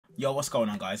Yo, what's going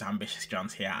on guys, Ambitious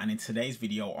Johns here, and in today's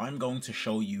video I'm going to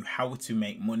show you how to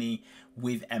make money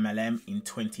with MLM in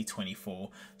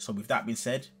 2024. So with that being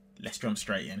said, let's jump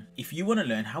straight in. If you want to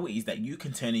learn how it is that you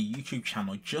can turn a YouTube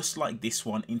channel just like this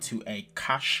one into a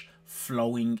cash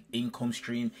flowing income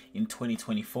stream in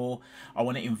 2024, I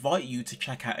want to invite you to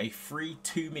check out a free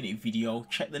 2-minute video.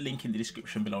 Check the link in the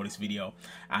description below this video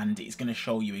and it's going to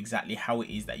show you exactly how it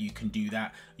is that you can do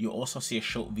that. You'll also see a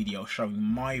short video showing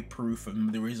my proof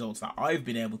of the results that I've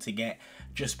been able to get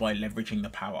just by leveraging the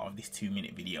power of this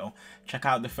 2-minute video. Check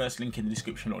out the first link in the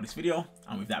description below this video,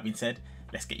 and with that being said,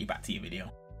 let's get you back to your video.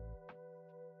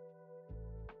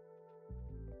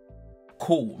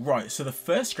 Cool, right, so the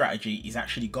first strategy is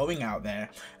actually going out there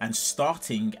and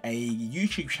starting a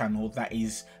YouTube channel that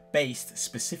is based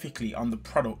specifically on the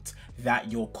product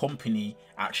that your company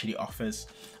actually offers.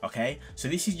 Okay, so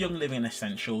this is Young Living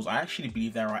Essentials. I actually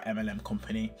believe they're our MLM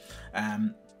company.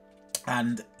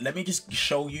 And let me just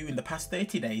show you, in the past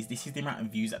 30 days, this is the amount of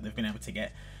views that they've been able to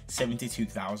get,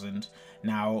 72,000.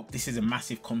 Now, this is a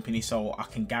massive company, so I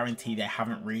can guarantee they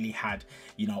haven't really had,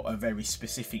 you know, a very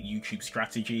specific YouTube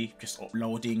strategy. Just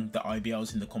uploading the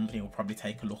IBOs in the company will probably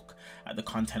take a look at the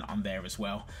content on there as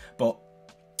well. But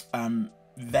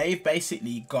they've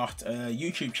basically got a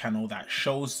YouTube channel that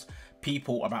shows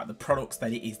people about the products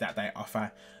that it is that they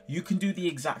offer. You can do the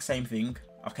exact same thing.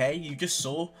 Okay, you just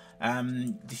saw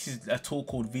this is a tool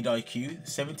called vidIQ,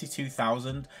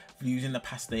 72,000 views in the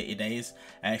past 30 days.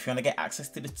 If you want to get access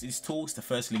to this tool, it's the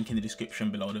first link in the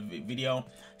description below the video.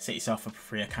 Set yourself up a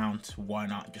free account, why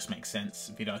not? It just makes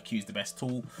sense. vidIQ is the best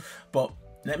tool. But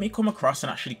let me come across the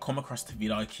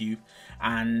vidIQ,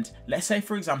 and let's say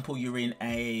for example you're in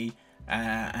an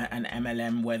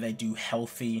MLM where they do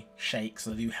healthy shakes,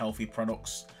 or they do healthy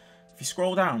products. If you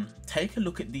scroll down, take a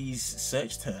look at these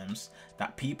search terms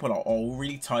that people are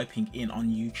already typing in on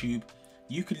YouTube.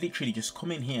 You could literally just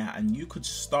come in here and you could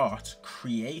start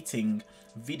creating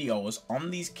videos on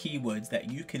these keywords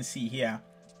that you can see here.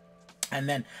 And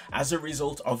then as a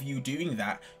result of you doing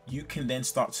that, you can then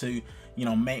start to, you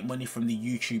know, make money from the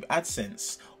YouTube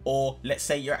AdSense. Or let's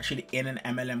say you're actually in an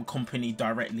MLM company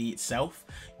directly itself,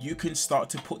 you can start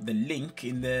to put the link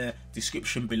in the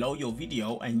description below your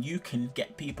video and you can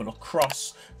get people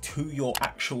across to your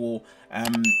actual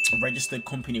registered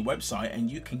company website, and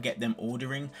you can get them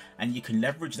ordering, and you can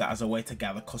leverage that as a way to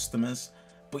gather customers.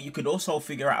 But you could also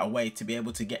figure out a way to be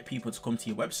able to get people to come to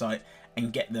your website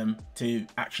and get them to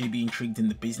actually be intrigued in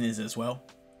the business as well.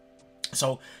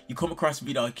 So you come across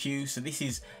vidIQ. So this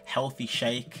is healthy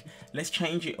shake. Let's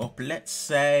change it up. Let's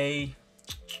say,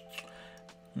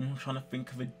 I'm trying to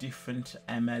think of a different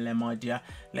MLM idea.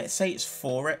 Let's say it's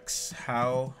Forex,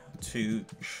 how to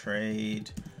trade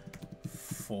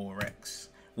Forex.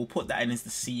 We'll put that in as the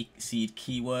seed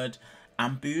keyword.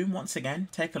 And boom, once again,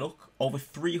 take a look, over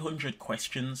 300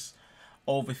 questions,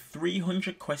 over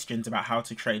 300 questions about how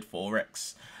to trade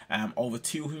Forex, over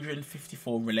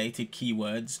 254 related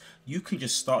keywords. You can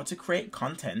just start to create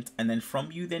content, and then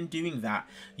from you then doing that,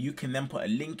 you can then put a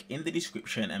link in the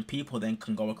description and people then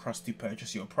can go across to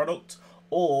purchase your product.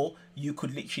 Or you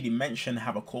could literally mention,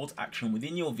 have a call to action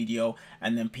within your video,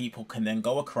 and then people can then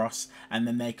go across and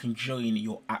then they can join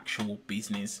your actual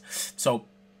business. So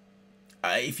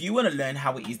if you want to learn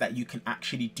how it is that you can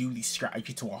actually do this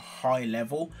strategy to a high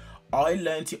level, I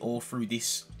learned it all through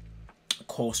this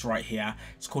course right here.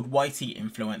 It's called YT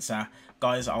Influencer.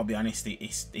 Guys, I'll be honest,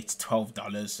 it's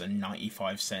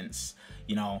 $12.95,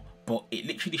 you know, but it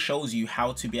literally shows you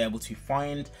how to be able to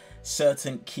find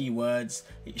certain keywords.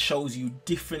 It shows you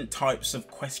different types of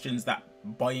questions, that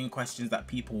buying questions that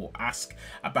people will ask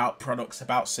about products,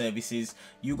 about services.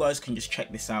 You guys can just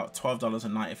check this out,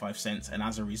 $12.95, and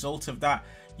as a result of that,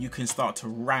 you can start to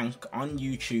rank on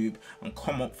YouTube and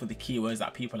come up for the keywords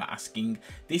that people are asking.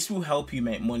 This will help you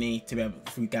make money to be able,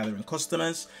 through gathering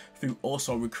customers, through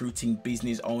also recruiting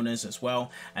business owners as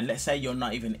well. And let's say you're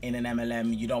not even in an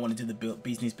MLM, you don't want to do the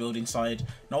business building side,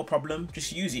 no problem,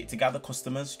 just use it to gather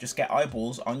customers. Just get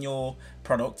eyeballs on your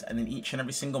product, and then each and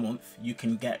every single month you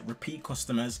can get repeat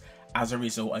customers as a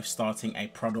result of starting a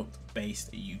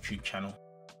product-based YouTube channel.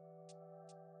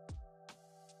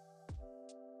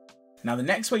 Now, the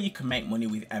next way you can make money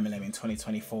with MLM in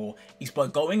 2024 is by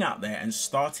going out there and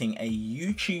starting a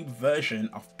YouTube version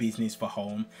of Business for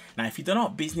Home. Now, if you don't know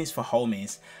what Business for Home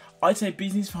is, I'd say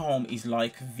Business for Home is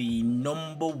like the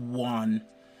 #1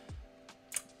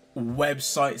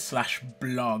 website /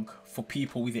 blog for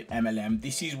people within MLM.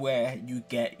 This is where you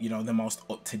get, you know, the most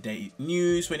up-to-date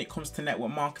news when it comes to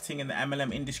network marketing in the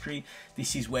MLM industry.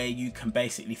 This is where you can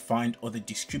basically find other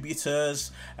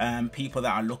distributors, people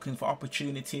that are looking for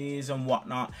opportunities and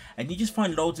whatnot, and you just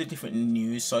find loads of different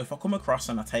news. So if I come across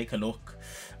and I take a look,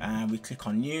 we click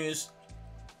on news,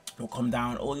 will come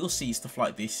down, all you'll see is stuff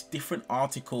like this, different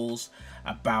articles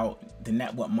about the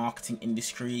network marketing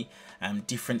industry,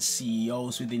 different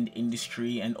CEOs within the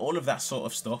industry, and all of that sort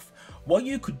of stuff. What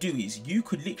you could do is you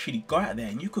could literally go out there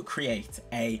and you could create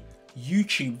a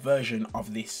YouTube version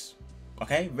of this.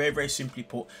 Okay, very simply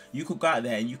put, you could go out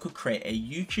there and you could create a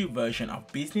YouTube version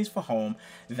of Business for Home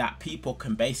that people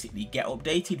can basically get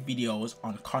updated videos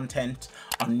on content,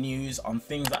 on news, on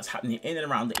things that's happening in and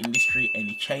around the industry,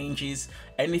 any changes,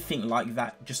 anything like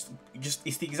that. Just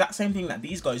it's the exact same thing that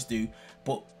these guys do,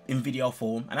 but in video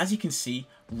form. And as you can see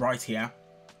right here,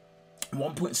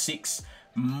 1.6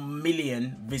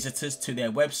 million visitors to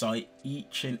their website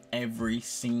each and every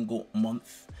single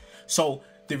month. So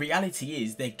the reality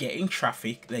is they're getting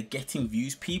traffic, they're getting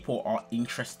views, people are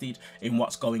interested in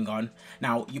what's going on.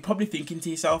 Now, you're probably thinking to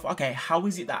yourself, okay, how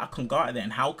is it that I can go out there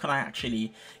and how can I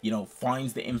actually, you know, find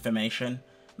the information?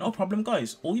 No problem,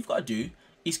 guys. All you've got to do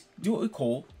is do what we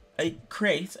call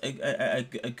create a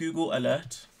Google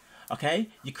alert. Okay,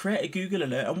 you create a Google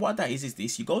alert, and what that is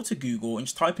this: you go to Google and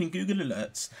just type in Google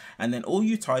alerts, and then all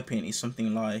you type in is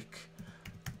something like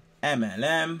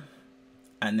MLM,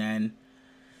 and then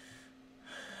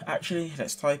actually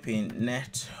let's type in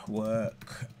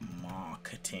network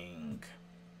marketing.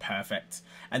 Perfect.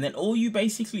 And then all you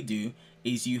basically do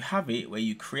is you have it where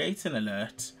you create an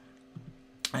alert,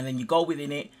 and then you go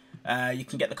within it. You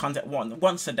can get the content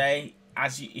once a day,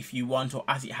 if you want, or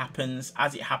as it happens.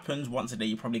 Once a day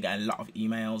you probably get a lot of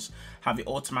emails. Have it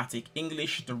automatic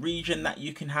English, the region that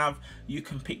you can have, you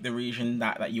can pick the region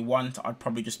that you want. I'd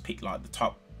probably just pick like the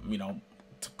top, you know,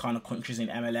 kind of countries in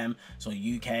MLM, so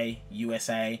UK,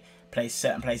 USA,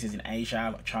 certain places in Asia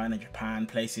like China, Japan,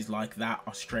 places like that,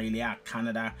 Australia,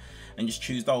 Canada, and just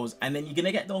choose those. And then you're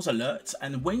gonna get those alerts,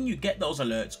 and when you get those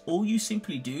alerts, all you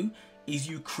simply do is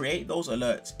you create those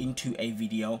alerts into a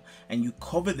video and you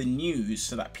cover the news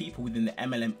so that people within the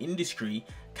MLM industry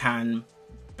can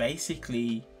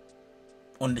basically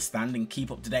understand and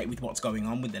keep up to date with what's going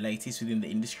on with the latest within the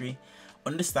industry.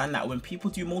 Understand that when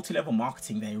people do multi-level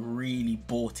marketing, they're really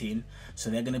bought in, so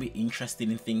they're going to be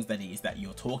interested in things that it is that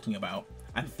you're talking about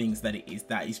and things that it is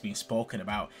that is being spoken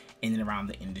about in and around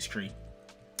the industry.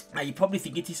 Now you're probably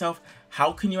thinking to yourself,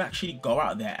 how can you actually go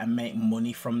out there and make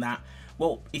money from that?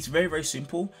 Well, it's very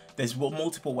simple. There's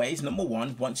multiple ways. Number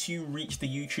one, once you reach the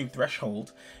YouTube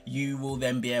threshold, you will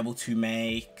then be able to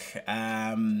make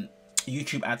YouTube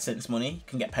AdSense money. You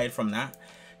can get paid from that.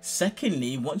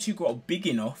 Secondly, once you grow big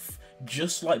enough,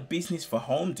 just like Business for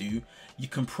Home do, you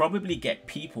can probably get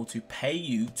people to pay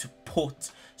you to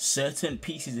put certain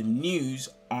pieces of news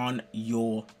on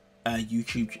your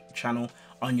YouTube channel,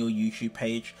 on your YouTube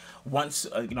page. Once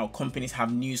you know, companies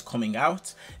have news coming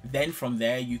out, then from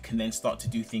there you can then start to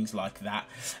do things like that.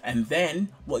 And then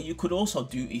what you could also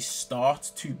do is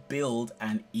start to build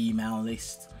an email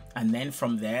list. And then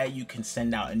from there you can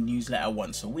send out a newsletter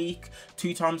once a week,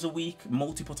 2 times a week,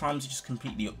 multiple times. It's just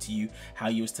completely up to you how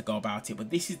you was to go about it.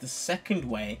 But this is the second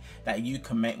way that you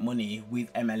can make money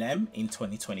with MLM in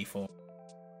 2024.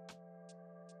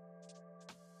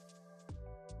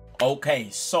 Okay,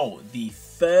 so the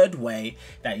third way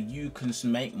that you can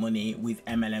make money with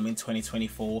MLM in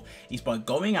 2024 is by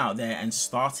going out there and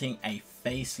starting a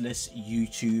faceless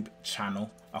YouTube channel.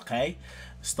 Okay,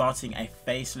 starting a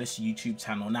faceless YouTube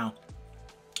channel. Now,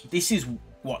 this is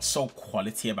what's so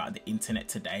quality about the internet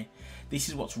today. This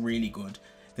is what's really good.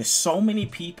 There's so many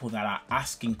people that are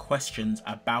asking questions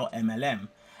about MLM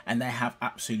and they have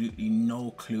absolutely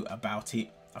no clue about it.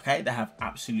 Okay, they have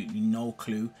absolutely no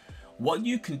clue. What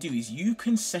you can do is you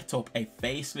can set up a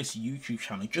faceless YouTube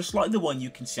channel, just like the one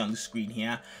you can see on the screen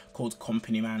here, called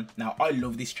Company Man. Now, I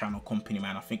love this channel, Company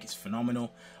Man. I think it's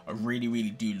phenomenal. I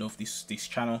really do love this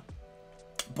channel.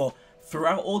 But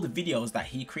throughout all the videos that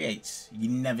he creates, you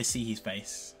never see his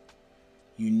face.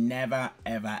 You never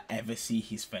ever see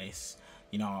his face.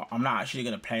 You know, I'm not actually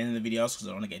going to play in the videos because I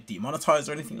don't want to get demonetized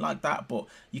or anything like that, but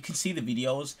you can see the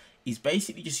videos. He's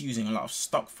basically just using a lot of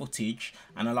stock footage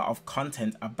and a lot of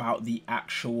content about the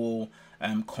actual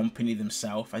company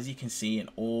themselves. As you can see in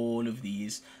all of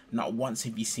these, not once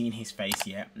have you seen his face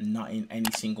yet, not in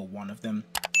any single one of them.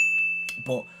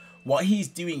 But what he's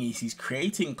doing is he's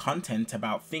creating content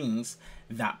about things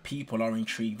that people are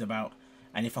intrigued about.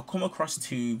 And if I come across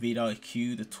to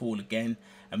vidIQ, the tool again,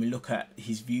 and we look at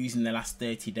his views in the last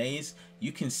 30 days,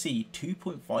 you can see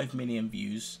 2.5 million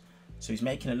views, So he's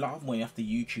making a lot of money off the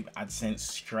YouTube AdSense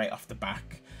straight off the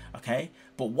back. Okay,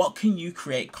 but what can you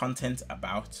create content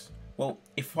about? Well,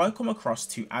 if I come across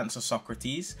to Answer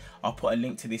Socrates, I'll put a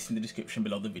link to this in the description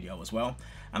below the video as well.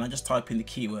 And I just type in the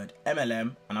keyword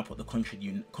MLM and I put the country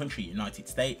United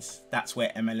States. That's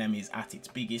where MLM is at its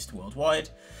biggest worldwide.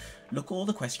 Look at all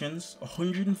the questions,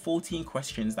 114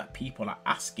 questions that people are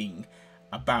asking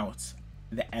about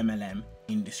the MLM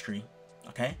industry.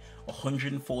 Okay,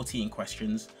 114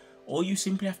 questions. All you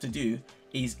simply have to do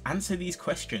is answer these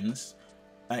questions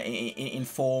in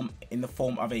the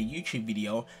form of a YouTube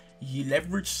video. You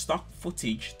leverage stock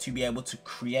footage to be able to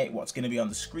create what's going to be on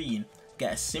the screen.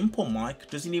 Get a simple mic,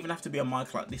 doesn't even have to be a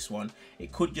mic like this one.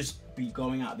 It could just be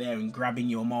going out there and grabbing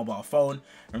your mobile phone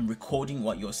and recording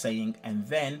what you're saying, and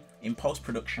then in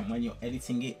post-production when you're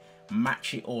editing it,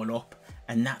 match it all up.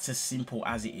 And that's as simple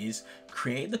as it is.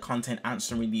 Create the content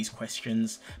answering these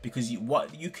questions, because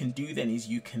what you can do then is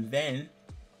you can then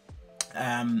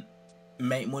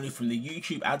make money from the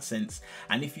YouTube AdSense,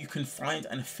 and if you can find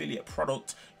an affiliate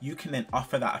product, you can then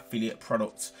offer that affiliate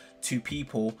product to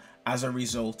people as a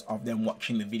result of them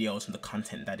watching the videos and the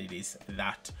content that it is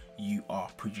that you are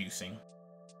producing.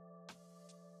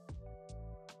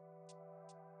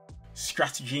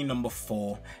 Strategy number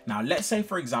 4. Now let's say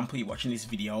for example you're watching this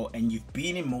video and you've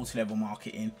been in multi-level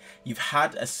marketing, you've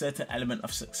had a certain element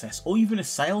of success, or even a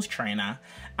sales trainer,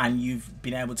 and you've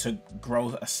been able to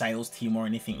grow a sales team or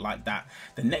anything like that.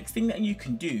 The next thing that you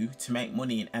can do to make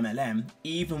money in MLM,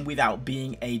 even without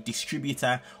being a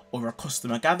distributor or a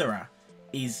customer gatherer,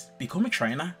 is become a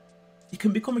trainer. You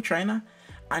can become a trainer,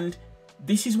 and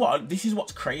this is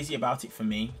what's crazy about it for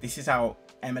me. This is how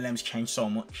MLM's changed so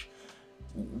much.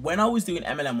 When I was doing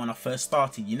MLM when I first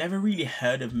started, you never really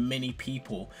heard of many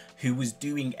people who was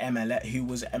doing MLM, who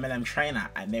was an MLM trainer,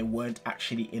 and they weren't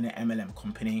actually in an MLM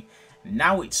company.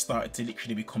 Now it's started to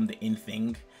literally become the in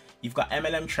thing. You've got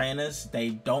MLM trainers, they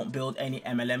don't build any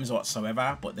MLMs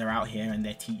whatsoever, but they're out here and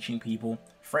they're teaching people.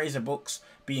 Fraser Brooks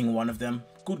being one of them.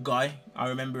 Good guy. I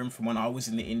remember him from when I was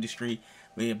in the industry,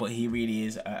 but he really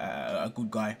is a good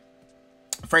guy.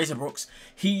 Fraser Brooks,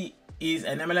 he is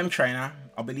an MLM trainer.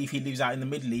 I believe he lives out in the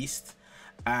Middle East,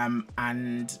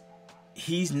 and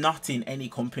he's not in any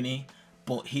company,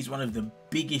 but he's one of the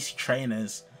biggest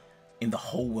trainers in the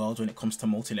whole world when it comes to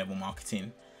multi-level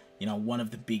marketing. You know, one of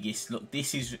the biggest. Look,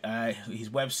 this is his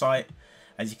website.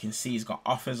 As you can see, he's got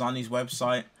offers on his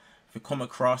website. If you come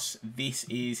across, this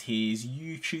is his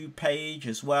YouTube page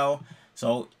as well.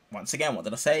 So once again, what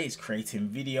did I say? He's creating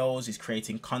videos, he's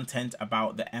creating content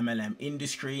about the MLM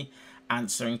industry,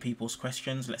 answering people's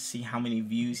questions. Let's see how many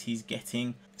views he's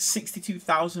getting.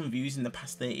 62,000 views in the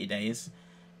past 30 days.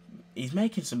 He's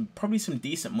making probably some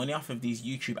decent money off of these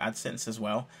YouTube AdSense as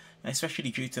well,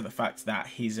 especially due to the fact that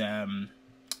his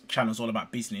channel is all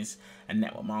about business and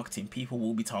network marketing. People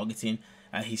will be targeting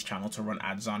his channel to run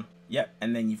ads on. Yep,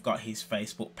 and then you've got his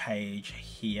Facebook page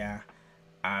here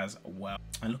as well,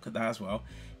 and look at that as well.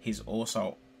 He's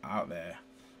also out there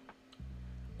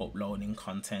uploading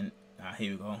content.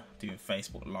 Here we go, doing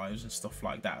Facebook lives and stuff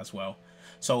like that as well.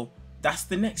 So that's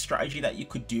the next strategy that you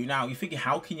could do. Now you figure,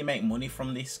 how can you make money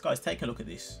from this? Guys, take a look at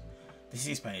this. This is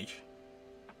his page.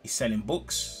 He's selling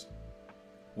books.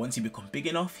 Once he becomes big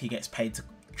enough, he gets paid to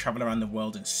travel around the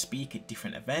world and speak at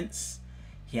different events.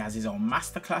 He has his own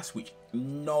masterclass, which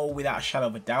without a shadow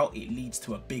of a doubt, it leads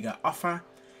to a bigger offer.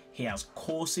 He has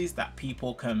courses that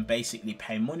people can basically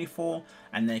pay money for,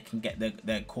 and they can get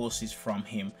their courses from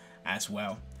him as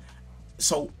well.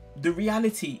 So the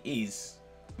reality is,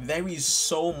 there is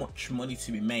so much money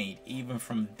to be made even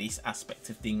from this aspect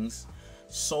of things.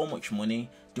 So much money.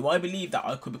 Do I believe that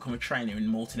I could become a trainer in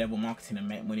multi-level marketing and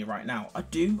make money right now? I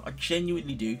do. I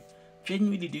genuinely do.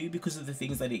 Genuinely do, because of the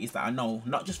things that it is that I know,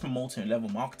 not just from multi-level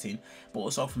marketing, but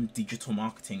also from digital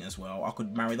marketing as well. I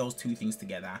could marry those two things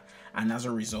together, and as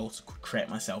a result could create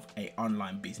myself a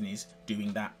online business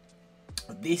doing that.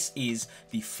 This is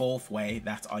the 4th way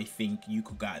that I think you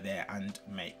could go out there and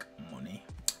make money.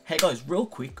 Hey guys, real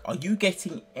quick, are you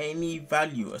getting any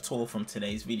value at all from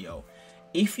today's video?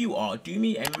 If you are, do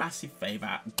me a massive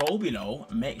favor, go below,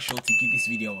 make sure to give this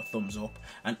video a thumbs up,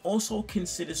 and also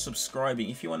consider subscribing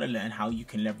if you want to learn how you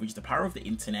can leverage the power of the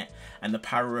internet and the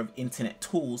power of internet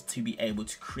tools to be able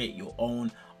to create your own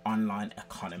online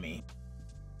economy.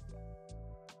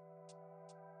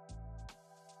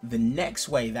 The next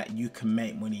way that you can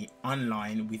make money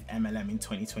online with MLM in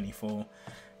 2024,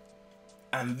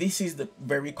 and this is the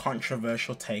very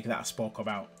controversial take that I spoke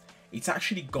about. It's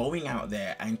actually going out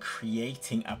there and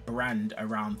creating a brand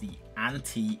around the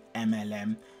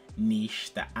anti-MLM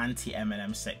niche, the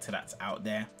anti-MLM sector that's out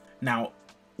there. Now,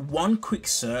 one quick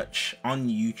search on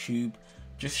YouTube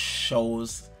just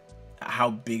shows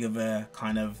how big of a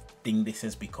kind of thing this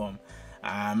has become.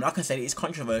 Like I said, it's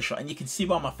controversial, and you can see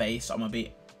by my face I'm a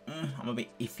bit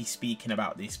iffy speaking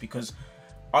about this, because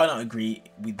I don't agree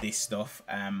with this stuff.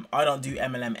 I don't do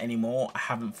MLM anymore. I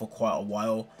haven't for quite a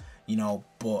while, you know,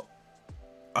 but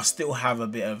I still have a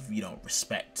bit of, you know,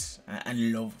 respect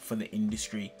and love for the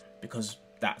industry, because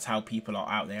that's how people are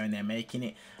out there and they're making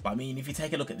it. But I mean, if you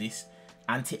take a look at this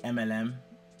anti-MLM,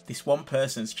 this one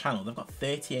person's channel, they've got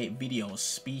 38 videos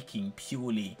speaking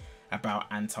purely about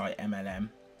anti-MLM,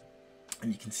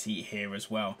 and you can see it here as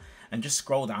well. And just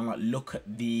scroll down, like, look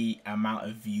at the amount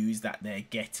of views that they're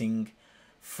getting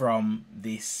from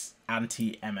this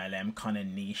anti-MLM kind of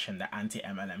niche and the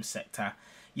anti-MLM sector.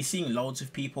 You're seeing loads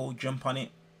of people jump on it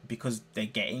because they're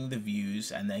getting the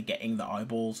views and they're getting the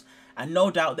eyeballs, and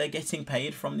no doubt they're getting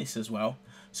paid from this as well.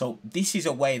 So this is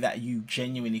a way that you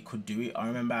genuinely could do it. I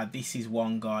remember this is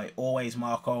one guy, Always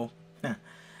Marco,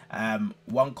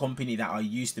 one company that I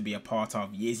used to be a part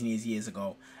of years and years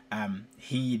ago.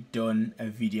 He'd done a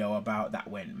video about that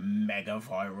went mega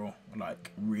viral,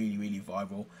 like really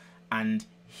viral, and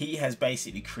he has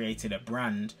basically created a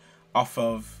brand off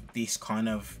of this kind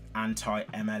of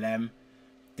anti-MLM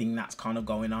thing that's kind of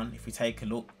going on. If we take a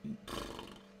look,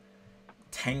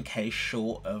 10k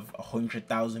short of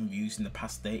 100,000 views in the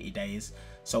past 30 days.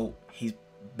 So he's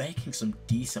making some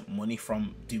decent money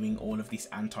from doing all of this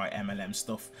anti-MLM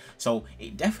stuff. So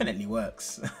it definitely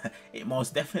works. It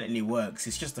most definitely works.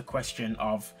 It's just a question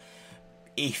of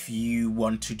if you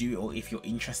want to do it or if you're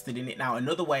interested in it. Now,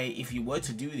 another way, if you were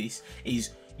to do this,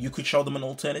 is you could show them an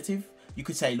alternative. You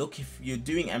could say, look, if you're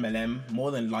doing MLM,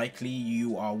 more than likely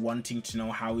you are wanting to know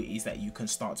how it is that you can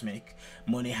start to make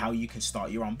money, how you can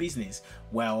start your own business.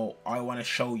 Well, I want to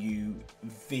show you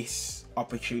this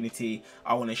opportunity.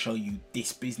 I want to show you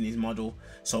this business model.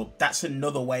 So that's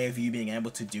another way of you being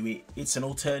able to do it. It's an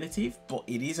alternative, but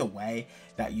it is a way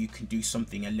that you can do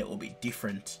something a little bit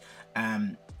different,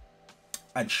 and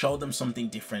show them something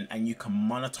different, and you can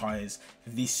monetize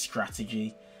this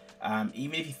strategy.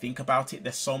 Even if you think about it,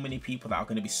 there's so many people that are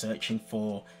going to be searching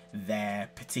for their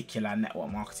particular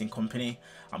network marketing company.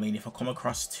 I mean, if I come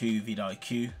across to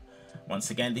vidIQ,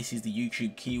 once again, this is the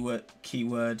YouTube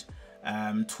keyword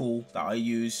tool that I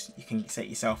use. You can set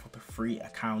yourself up a free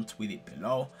account with it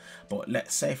below. But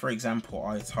let's say, for example,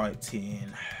 I typed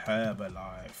in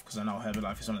Herbalife, because I know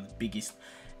Herbalife is one of the biggest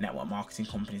network marketing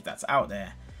companies that's out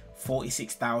there.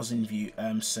 46,000 view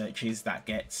searches that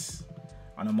gets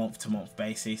on a month-to-month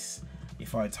basis.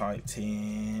 If I typed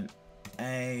in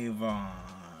Avon,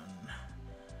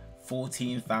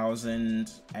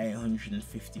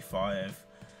 14,855.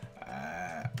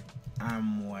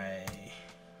 Amway,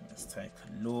 let's take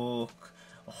a look,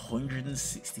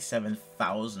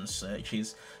 167,000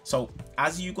 searches. So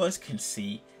as you guys can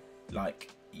see, like,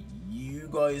 you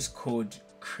guys could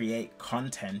create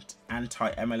content,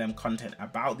 anti-MLM content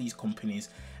about these companies,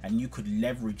 and you could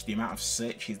leverage the amount of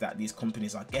searches that these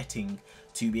companies are getting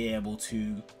to be able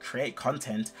to create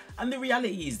content. And the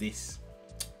reality is this: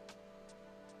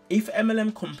 if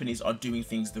MLM companies are doing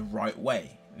things the right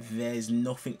way, there's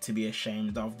nothing to be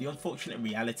ashamed of. The unfortunate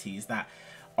reality is that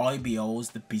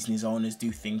IBOs, the business owners,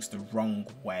 do things the wrong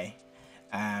way.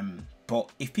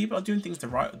 But if people are doing things the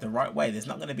right way, there's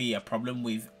not going to be a problem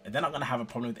with, they're not going to have a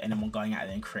problem with anyone going out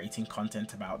there and creating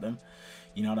content about them.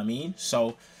 You know what I mean?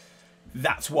 So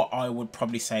that's what I would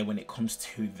probably say when it comes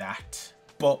to that.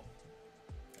 But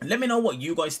let me know what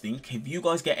you guys think. If you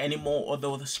guys get any more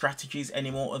other strategies,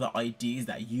 any more other ideas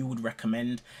that you would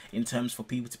recommend in terms for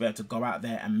people to be able to go out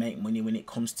there and make money when it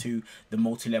comes to the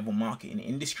multi-level marketing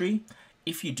industry.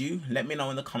 If you do, let me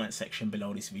know in the comment section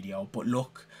below this video. But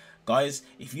look, guys,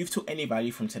 if you've took any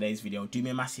value from today's video, do me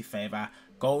a massive favor,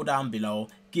 go down below,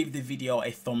 give the video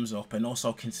a thumbs up, and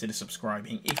also consider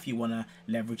subscribing if you want to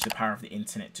leverage the power of the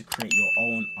internet to create your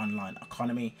own online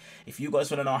economy. If you guys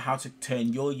want to know how to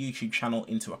turn your YouTube channel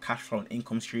into a cash flow and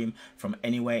income stream from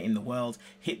anywhere in the world,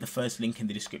 hit the first link in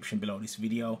the description below this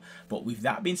video. But with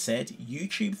that being said,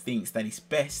 YouTube thinks that it's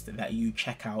best that you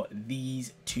check out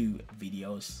these two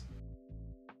videos.